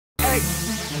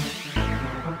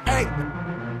Hey,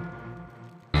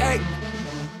 hey,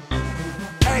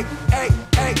 hey, hey,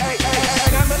 hey, hey,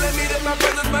 hey. Now millimeter, my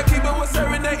brothers, my keeper was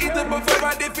serving that ether before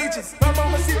I did features. My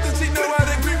mama see that she know how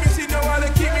to greet me, she know how to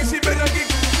keep me, she better get.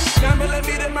 Now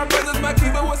millimeter, my brothers, my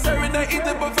keeper was serving that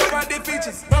ether before I did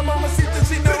features. My mama see that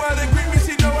she know how to greet me,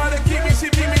 she know how to keep me, she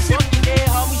beat me, she. Fuck your dead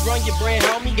homies, run your bread,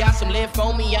 homie. Got some lead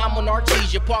for me, I'm on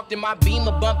Artesia. Parked in my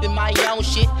Beamer, bumping my own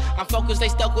shit. I'm focused, they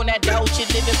stuck on that dough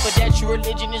shit. Living for that true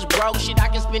religion is bro shit. I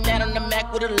can spin that on the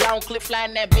Mac with a long clip,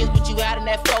 flying that Benz, but you out in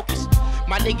that Focus.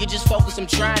 My nigga just focus, I'm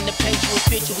trying to paint you a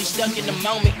picture, we stuck in the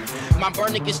moment. My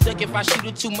burner gets stuck if I shoot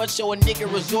it too much, so a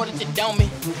nigga resorted to doming.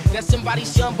 That's somebody's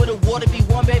son, but the water be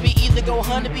warm, baby, either go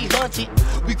hunt or be hunted.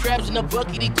 We crabs in a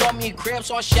bucket, he called me a crab,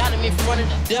 so I shot him in front of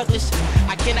the Douglas.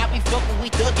 I cannot be fucking, we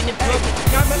thugging in public.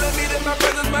 Now millimeter, my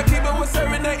brothers, my keeper was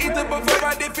serving that ether before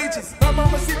I did features. My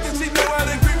mama see that she know how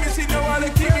to greet me, she know how to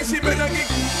keep me, she better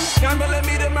get. Now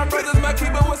millimeter, my brothers, my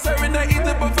keeper was serving that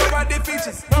ether before I did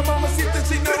features. My mama see that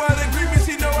she know how to greet me,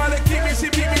 she know how to keep me, she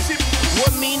beat me, she.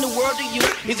 What mean the world to you?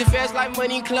 Is it fast like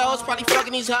money and clothes? Probably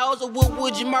fucking these hoes, or what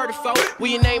would you murder for? Will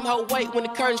your name hold weight when the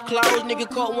curtains close? Nigga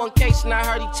caught one case and I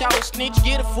heard he told. Snitch,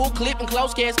 get a full clip and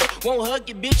close casket. Won't hug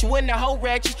your bitch when the whole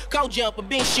ratchet. Co-jumper,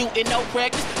 been shooting, no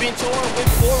practice. Been touring with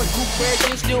 4 and 2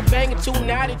 crashing. Still banging 2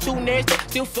 naughty, 2 nasty.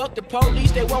 Still fuck the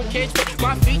police, they won't catch me.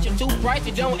 My feature too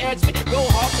pricey, don't ask me. Go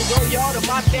hawk or go yard or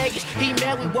my baggage. He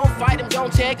mad, we won't fight him,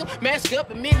 don't tag him. Mask up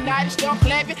at midnight and start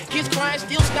clapping. Kids crying,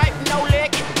 still sniping, no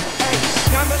legging.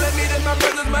 Now millimeter, my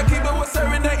brothers, my keeper was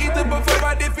serving that ether before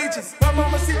I did features. My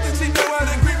mama see that she know how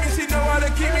to greet me, she know how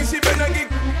to keep me, she better get.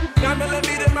 Now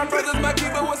millimeter, my brothers, my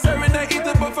keeper was serving that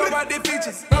ether before I did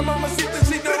features. My mama see that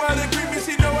she know how to greet me,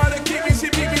 she know how to keep me,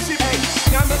 she beat me, she.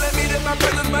 Now millimeter, my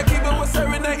brothers, my keeper was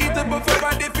serving that ether before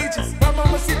I did features. My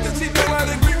mama see that she know how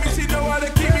to greet me, she know how to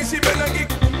keep me, she better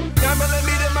get. Now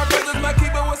millimeter, my brothers, my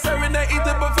keeper was serving that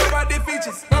ether before I did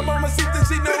features. My mama see that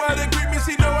she know how to greet me,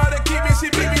 she know how to keep me, she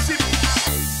beat me, she.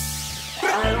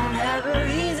 I don't have a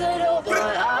reason, oh,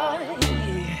 but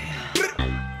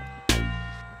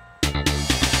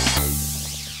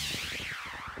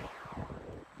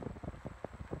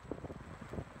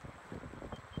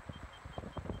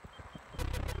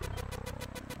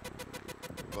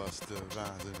Busta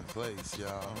Rhymes in the place,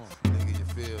 y'all. Nigga, you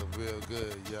feel real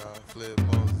good, y'all. Flip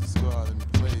Moses squad in the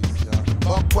place, y'all.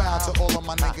 Buck wild to all of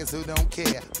my niggas who don't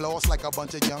care. Floss like a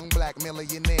bunch of young black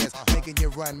millionaires. Making you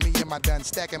run, me and my done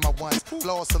stacking my ones.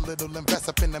 Floss a little, invest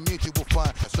up in the mutual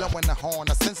fund. Blowing the horn,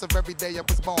 a sense of every day I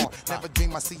was born. Never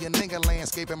dream I see a nigga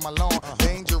landscaping my lawn.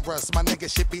 Dangerous, my nigga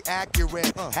should be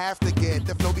accurate. Have to get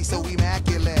the flow be so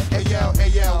immaculate. Hey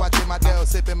yo, watching my dough,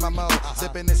 sipping my mo.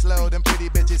 Sipping it slow, them pretty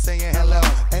bitches saying hello.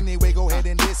 Anyway, go ahead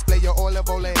and display your olive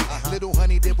ole. Little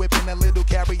honey dip whipping a little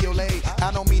cabriolet.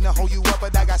 I don't mean to hold you up,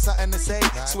 but I got something to say.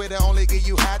 Swear to only give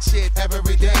you hot shit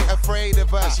every day. Afraid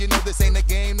of us, you know this ain't a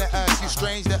game to us. You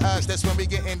strange to us, that's when we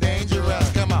getting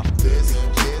dangerous. Come on. This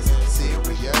is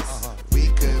serious. We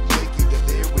could make you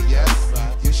delirious.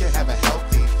 You should have a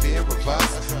healthy fear of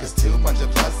us. Cause too much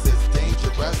of us is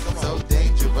dangerous. So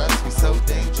dangerous, we so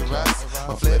dangerous.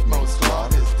 My flip mode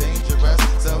squad is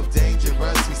dangerous. So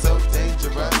dangerous, we so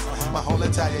dangerous. My whole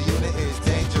entire unit is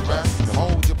dangerous.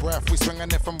 Hold your breath, we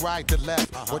swinging it from right to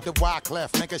left. With the wide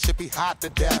cleft, nigga should be hot to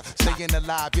death. Staying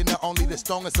alive, you know only the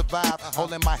strongest survive.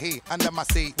 Holding my heat under my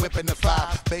seat, whipping the fire.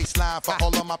 Baseline for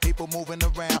all of my people moving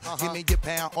around. Give me your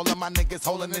pound, all of my niggas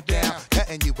holding it down.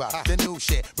 Cutting you up, the new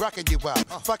shit, rocking you up,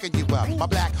 fucking you up. My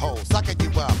black hole, sucking you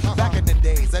up. Back in the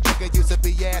days, a nigga used to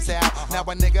be ass out. Now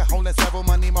a nigga holding several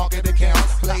money market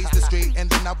accounts. Plays the street, and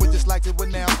then I would just like to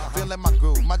announce. Feeling my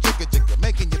groove, my jigger jigger,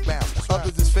 making you bounce.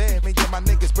 Others is fed, me and my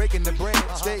niggas breaking the bread.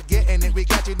 Straight getting it, we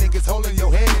got you niggas holding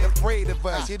your head. Afraid of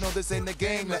us, you know this ain't a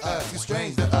game to us. You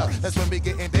strange to us, that's when we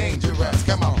getting dangerous.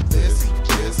 Come on, this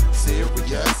is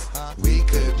serious. We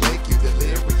could make you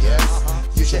delirious.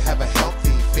 You should have a healthy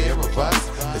fear of us.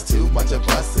 There's too much of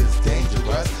us, it's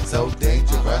dangerous. So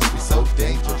dangerous, we so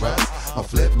dangerous. My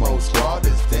flip mode squad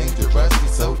is dangerous. We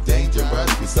so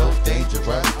dangerous, we so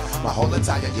dangerous. My whole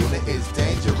entire unit is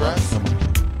dangerous.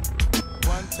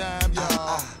 One time,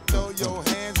 y'all, throw your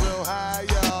hands real high,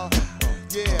 y'all.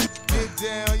 Yeah, get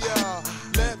down, y'all.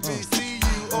 Let me see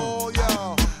you all,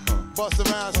 y'all. Busta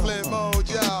Rhymes flip mode,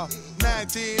 y'all.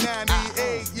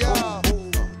 1998, y'all.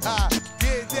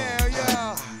 Get down,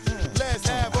 y'all. Let's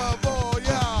have a ball,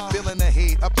 y'all. Feeling the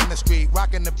heat up in the street,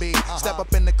 rocking the be. Step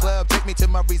up in the club, take me to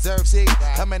my reserve seat.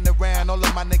 Coming around, all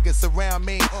of my niggas surround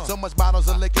me. So much bottles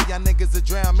of liquor, y'all niggas will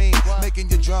drown me. Making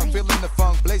you drunk, feeling the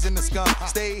funk, blazing the skunk.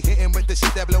 Stay hitting with the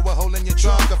shit that blow a hole in your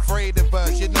trunk. Afraid of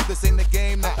us, you know this ain't the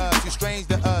game to us. You strange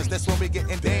to us, that's when we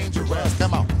getting dangerous.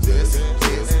 Come on. This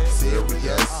is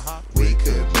serious. We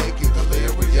could make you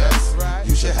delirious.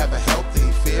 You should have a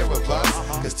healthy fear of us,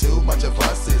 cause too much of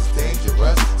us is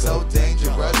dangerous. So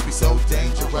dangerous, we so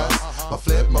dangerous. My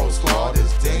flip mode squad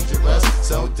is dangerous.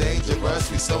 So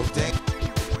dangerous, we so dangerous.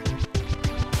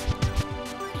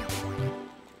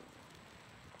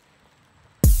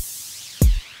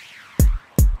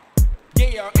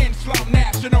 Yeah, in slum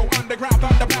national, underground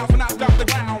thunderbounds when I stop the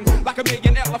ground. Like a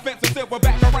million elephants and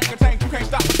silverback orangutans, you can't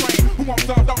stop the train. Who wants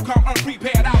some, don't come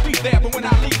unprepared, I'll be there. But when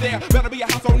I leave there, better be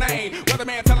a household name.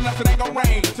 Weatherman telling us it ain't gon'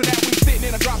 rain. So now we sitting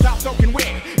in a drop top soaking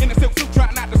wet, in a silk suit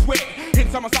trying not to sweat. In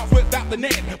somersaults without the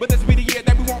net, but this will be the year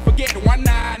that we won't forget.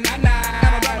 1999,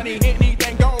 and I'm dominate,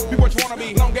 anything goes. Be what you wanna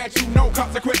be, long as you know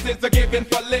consequences are given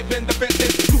for living the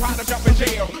business. Too hot to jump in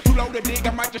jail, too low to dig,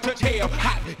 I might just touch hell.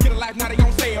 Hot, get a life, now they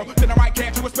on sale. Then I might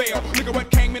catch you a spell. Look at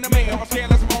what came in the mail. I'm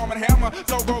scared of some arm and hammer.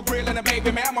 So go grill and a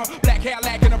baby mama. Black hair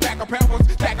lack in a pack of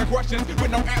peppers. Stack of questions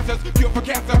with no answers. Cure for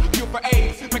cancer, cure for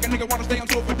AIDS. Make a nigga wanna stay on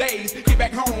tour for days. Get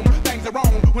back home, things are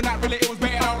wrong. When not really, it was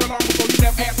bad all along. So you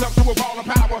never ass up to a ball of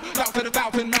power. Thoughts at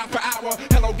 1,000 miles per hour.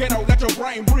 Hello ghetto, let your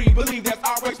brain breathe. Believe there's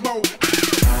always more.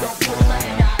 Don't pull the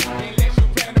thing out unless you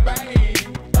plan to bang.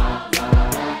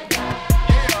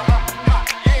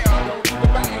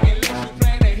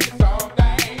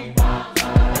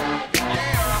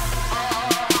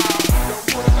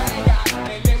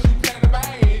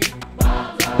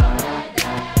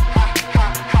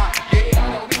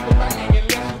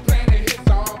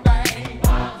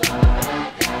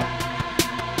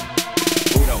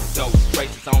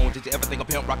 Did you ever think a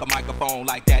pimp rock a microphone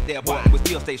like that there, boy? We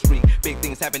still stay street. Big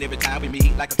things happen every time we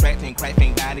meet. Like a track team, crack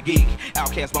team, dying to geek.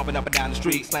 Outcasts bumping up and down the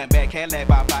street. Slam bad Cadillac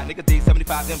by 5 niggas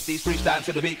D75 MCs freestyling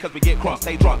to the beat. Cause we get crunk,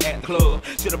 stay drunk at the club.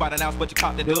 Should've bought an ounce but you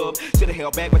caught the dub. Should've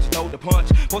held back but you throw the punch.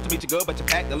 Supposed to meet you good but you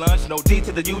packed the lunch. No D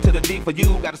to the U to the D for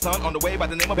you. Got a son on the way by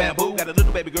the name of Bamboo. Got a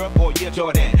little baby girl for a year,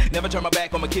 Jordan. Never turn my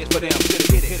back on my kids for them. Should've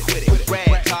hit it.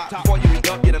 Rag top before you read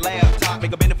up, get a laptop.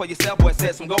 Make a minute for yourself, boy,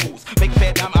 set some goals. Make a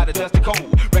fat dime out of dusty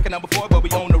cold. Reckon number 4 but we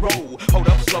on the road. Hold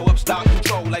up, slow up, stop,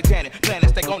 control like Janet. Planet,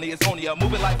 stay on it's only a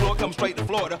moving like floor, come straight to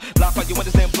Florida. Lock out your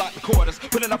windows and block the quarters.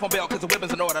 Put it up on bail cause the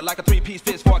weapon's in order. Like a 3-piece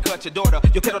fist before I cut your daughter.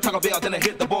 Your kettle Taco Bell, then I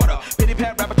hit the border. Pity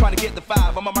pat rapper trying to get the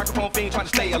 5. I'm a microphone fiend trying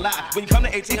to stay alive. When you come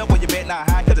to ATL, well you bet not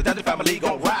high cause the Dungeon family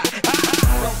gon' ride.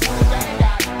 Don't pull the thing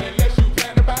out unless you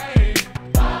plan to bang.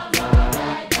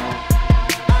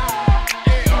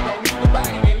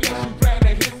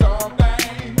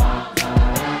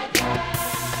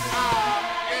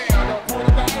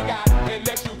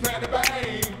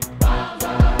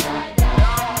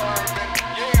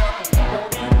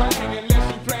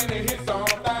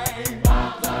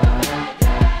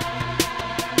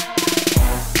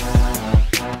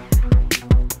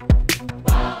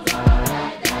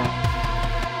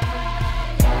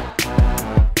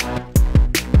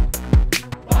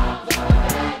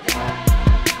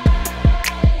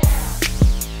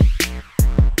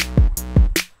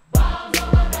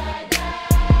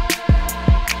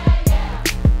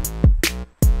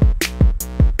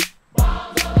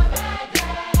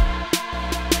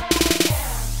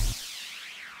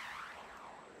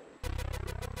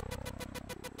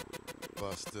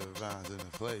 Buster Rhymes in the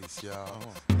place, y'all.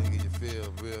 Nigga, you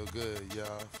feel real good,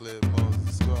 y'all. Flip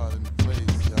Moses squad in the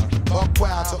place, y'all. Buck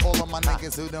wild to all of my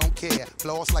niggas who don't care.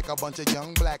 Floss like a bunch of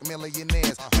young black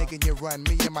millionaires. Making you run,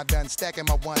 me and my done stacking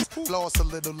my ones. Floss a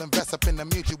little, invest up in the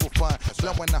mutual fund.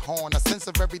 Blowing the horn, a sense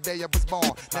of every day I was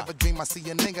born. Never dream I see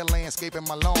a nigga landscaping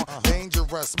my lawn.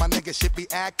 Dangerous, my nigga should be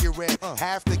accurate.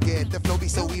 Have to get the flow be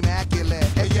so immaculate.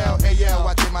 Hey yo,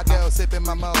 watching my dough, sipping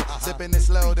my mo. Sipping it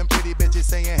slow, them pretty bitches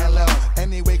saying hello.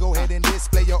 Anyway, go ahead and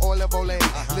display your olive oil.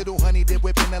 Little honey dip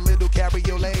whipping a little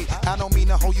cabriolet. I don't mean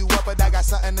to hold you up, but I got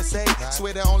something to say.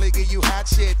 Swear to only give you hot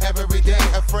shit every day.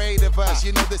 Afraid of us,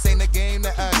 you know this ain't a game to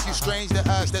us. You strange to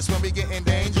us, that's when we getting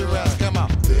dangerous. Come on.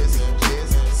 This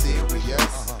is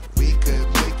serious. We could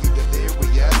make you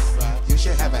delirious. You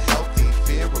should have a healthy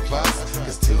fear of us,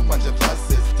 cause too much of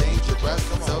us is dangerous.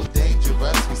 So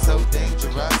dangerous, we so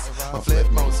dangerous. My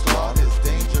flip mode squad is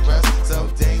dangerous. So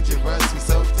dangerous, we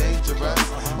so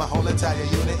dangerous. My whole entire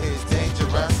unit is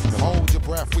dangerous. Hold your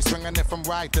breath left, we swinging it from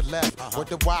right to left. With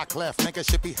the Y clef, nigga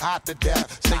should be hot to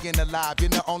death. Staying alive, you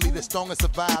know only the strongest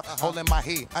survive. Holding my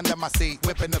heat under my seat,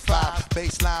 whipping the fire.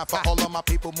 Baseline for all of my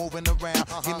people moving around.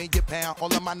 Give me your pound,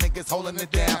 all of my niggas holding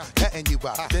it down. Cutting you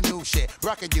up, the new shit,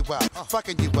 rocking you up,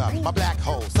 fucking you up. My black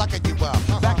hole, sucking you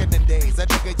up. Back in the days, a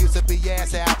nigga used to be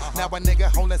ass out. Now a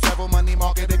nigga holding several money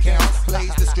market accounts.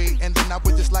 Blaze the street, and then I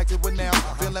would just like to announce.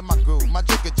 Feeling my groove, my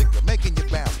jigger jigger, making you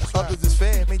bounce. Others is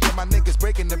fed, me and my niggas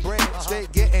breaking the bread.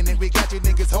 Straight getting it, we got you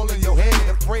niggas holding your head.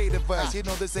 Afraid of us, you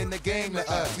know this ain't the game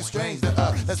to us. You strange to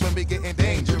us, that's when we getting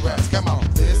dangerous. Come on.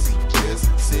 This is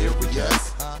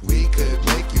serious. We could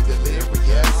make you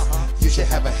delirious. You should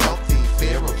have a healthy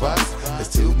fear of us.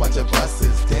 Cause too much of us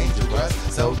is dangerous.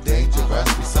 So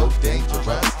dangerous, we so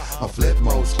dangerous. My flip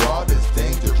mode squad is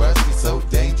dangerous. We so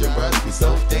dangerous, we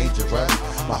so dangerous.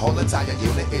 My whole entire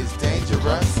unit is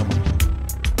dangerous.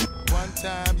 One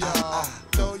time, y'all,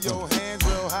 throw your hands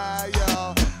real high,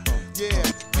 y'all. Yeah,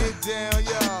 get down,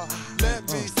 y'all.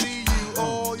 Let me see you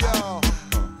all, y'all.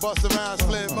 Bust around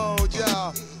flip mode,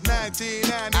 y'all.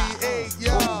 1998,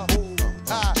 y'all.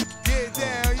 Get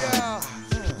down, y'all.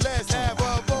 Let's have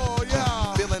a ball,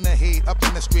 y'all. Feeling the heat up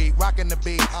in the street, rocking the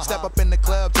beat. Step up in the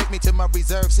club, take me to my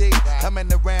reserve seat.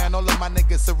 Coming around, all of my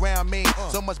niggas surround me.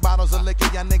 So much bottles of liquor,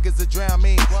 y'all niggas will drown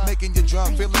me. Making you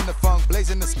drunk, feeling the funk,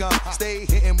 blazing the skunk. Stay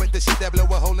hitting with the shit that blow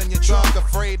a hole in your trunk.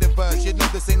 Afraid of us, you know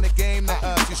this ain't the game to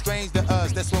us. You strange to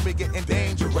us, that's when we getting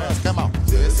dangerous. Come on.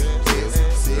 This is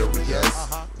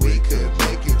serious. We could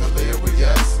make you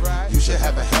delirious. You should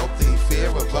have a healthy fear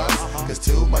of us. Cause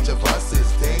too much of us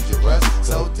is dangerous.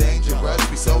 So dangerous,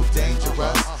 we so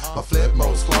dangerous. My flip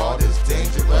mode squad is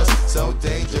dangerous. So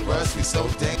dangerous, we so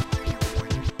dangerous.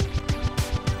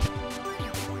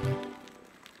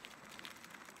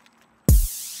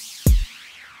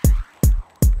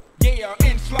 Yeah,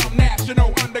 in slum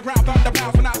national, underground thunder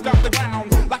bounce when I stop the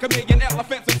ground. Like a million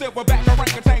elephants and silverback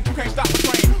orangutans, you can't stop the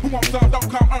train. Who wants some, don't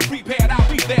come unprepared, I'll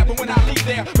be there. But when I leave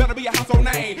there, better be a household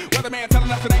name. Weatherman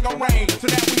telling us it ain't gon' rain. So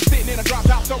now we sitting in a drop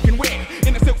top soaking wet.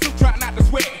 In a silk suit trying not to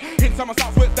sweat. In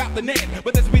somersaults without the net.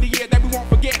 But this be the year that we won't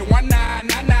forget.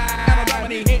 1999. And a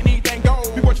dominate, anything goes.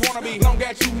 Be what you wanna be, long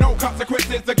as you know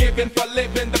consequences are given for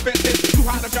living the fences. Too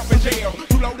hot to jump in jail.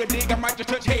 Too low to dig, I might just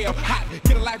touch hell. Hot,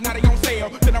 get a life, now they on sale.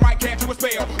 Then I might catch you a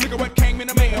spell. Look at what came in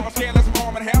the mail. I'm scared of some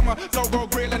arm and hammer. So go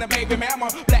grill and a baby mama.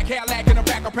 Black hair lacking a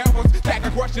back of pampers. Stack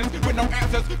of questions with no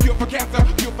answers. Cure for cancer,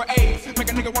 cure for AIDS. Make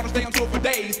a nigga wanna stay on tour for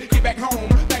days. Get back home,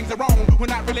 things are wrong. When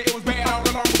not really, it was bad all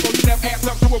along. So you never ass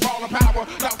up to a ball of power.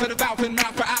 Thoughts to the 1,000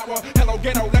 miles per hour. Hello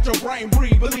ghetto, let your brain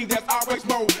breathe. Believe there's always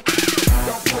more.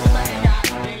 Don't put a thing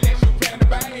out unless you plan to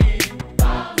bang.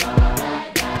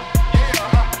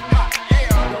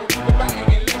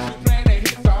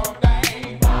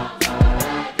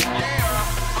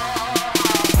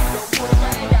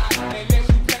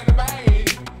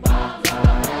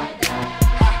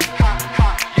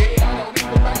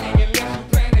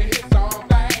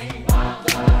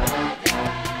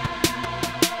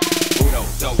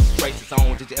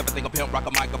 Everything a pimp, rock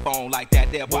a microphone like that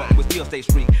there boy, we still stay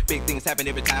street. Big things happen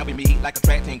every time we meet, like a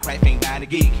track team, crack team, dying to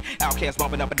geek. Outcast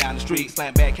bumping up and down the street,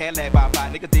 slam bad Cadillac by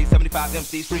 5 niggas D75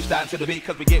 MC freestyle to the beat,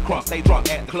 cause we get crunk, stay drunk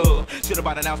at the club. Should've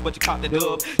bought an ounce, but you caught the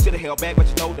dub. Should've held back, but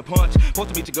you throw the punch.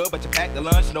 Supposed to meet you good, but you packed the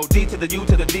lunch. No D to the U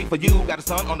to the D for you. Got a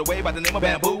son on the way by the name of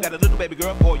Bamboo. Got a little baby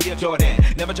girl for a year, Jordan.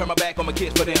 Never turn my back on my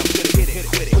kids for them. Should've hit it,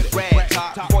 with it. Rag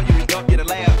top, before you eat up, get a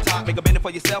laptop. Make a minute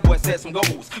for yourself, boy, set some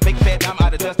goals. Make a fat dime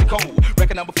out of dusty cold.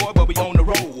 Record number 4, but we on the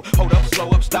road. Hold up, slow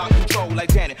up, stop, control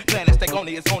like Janet. Planet, stay on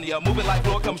it's on ya. Moving like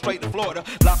floor, come straight to Florida.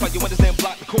 Lock all your windows and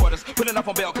block the quarters. Putting up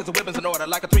on bail cause the weapon's in order.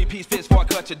 Like a 3-piece fish before I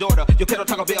cut your daughter. Your kettle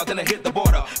Taco Bell, then I hit the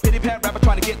border. Pity pat rapper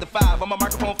trying to get the 5. I'm a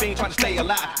microphone fiend trying to stay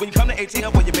alive. When you come to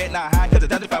ATM, well, you bet not high. Cause the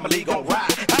Dundee family gon' ride.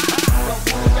 Don't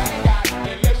put a thing out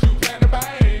unless you plan to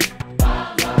bang.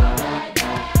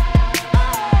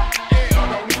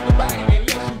 Don't need to bang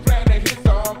unless you plan to hit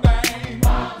something.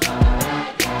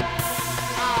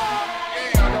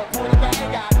 Don't put a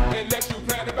thing out unless you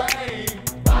plan to bang.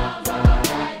 Don't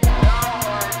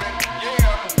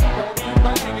need to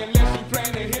bang unless you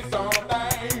plan to hit something.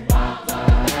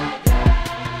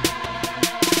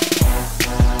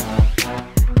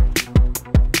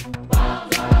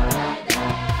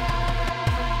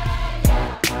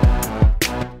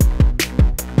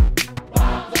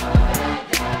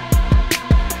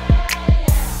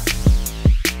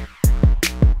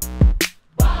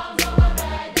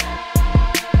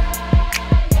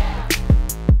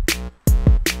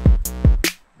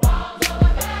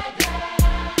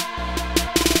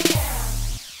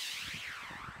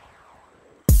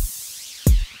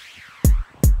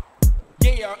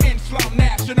 Yeah, in slum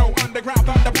national, underground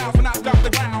thunder bounce when I stop the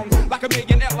ground.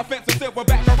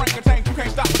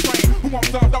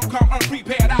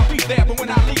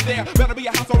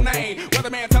 pain.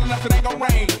 Weatherman telling us it ain't gon'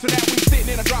 rain. So now we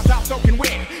sitting in a drop top soaking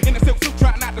wet. In a silk suit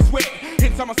trying not to sweat.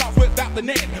 In summer sauce without the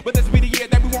net. But this be the year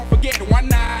that we won't forget.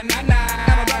 1999.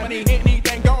 I don't dominate,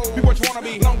 anything goes. Be what you wanna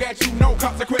be. Long as you know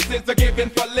consequences are given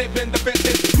for living.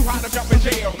 Defenses too hot to jump in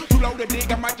jail. Too low to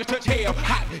dig, I might just touch hell.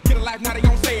 Hot, get a life, now they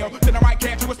on sale. Then I might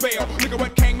catch you a spell. Look at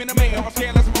what came in the mail. I'm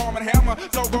scared of some arm and hammer.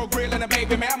 So go grill and a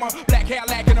baby mama. Black hair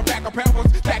lacking a back of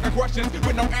peppers. Stack of questions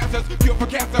with no answers. Cure for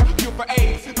cancer, cure for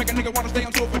AIDS. Make a nigga wanna stay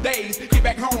on tour for days. Get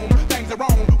back home, things are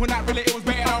wrong. When not really, it was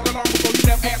bad all along. So you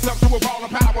never ass up to a ball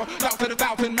of power. Lost to the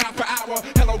 1,000 miles per hour.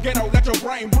 Hello ghetto, let your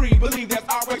brain breathe. Believe there's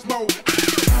always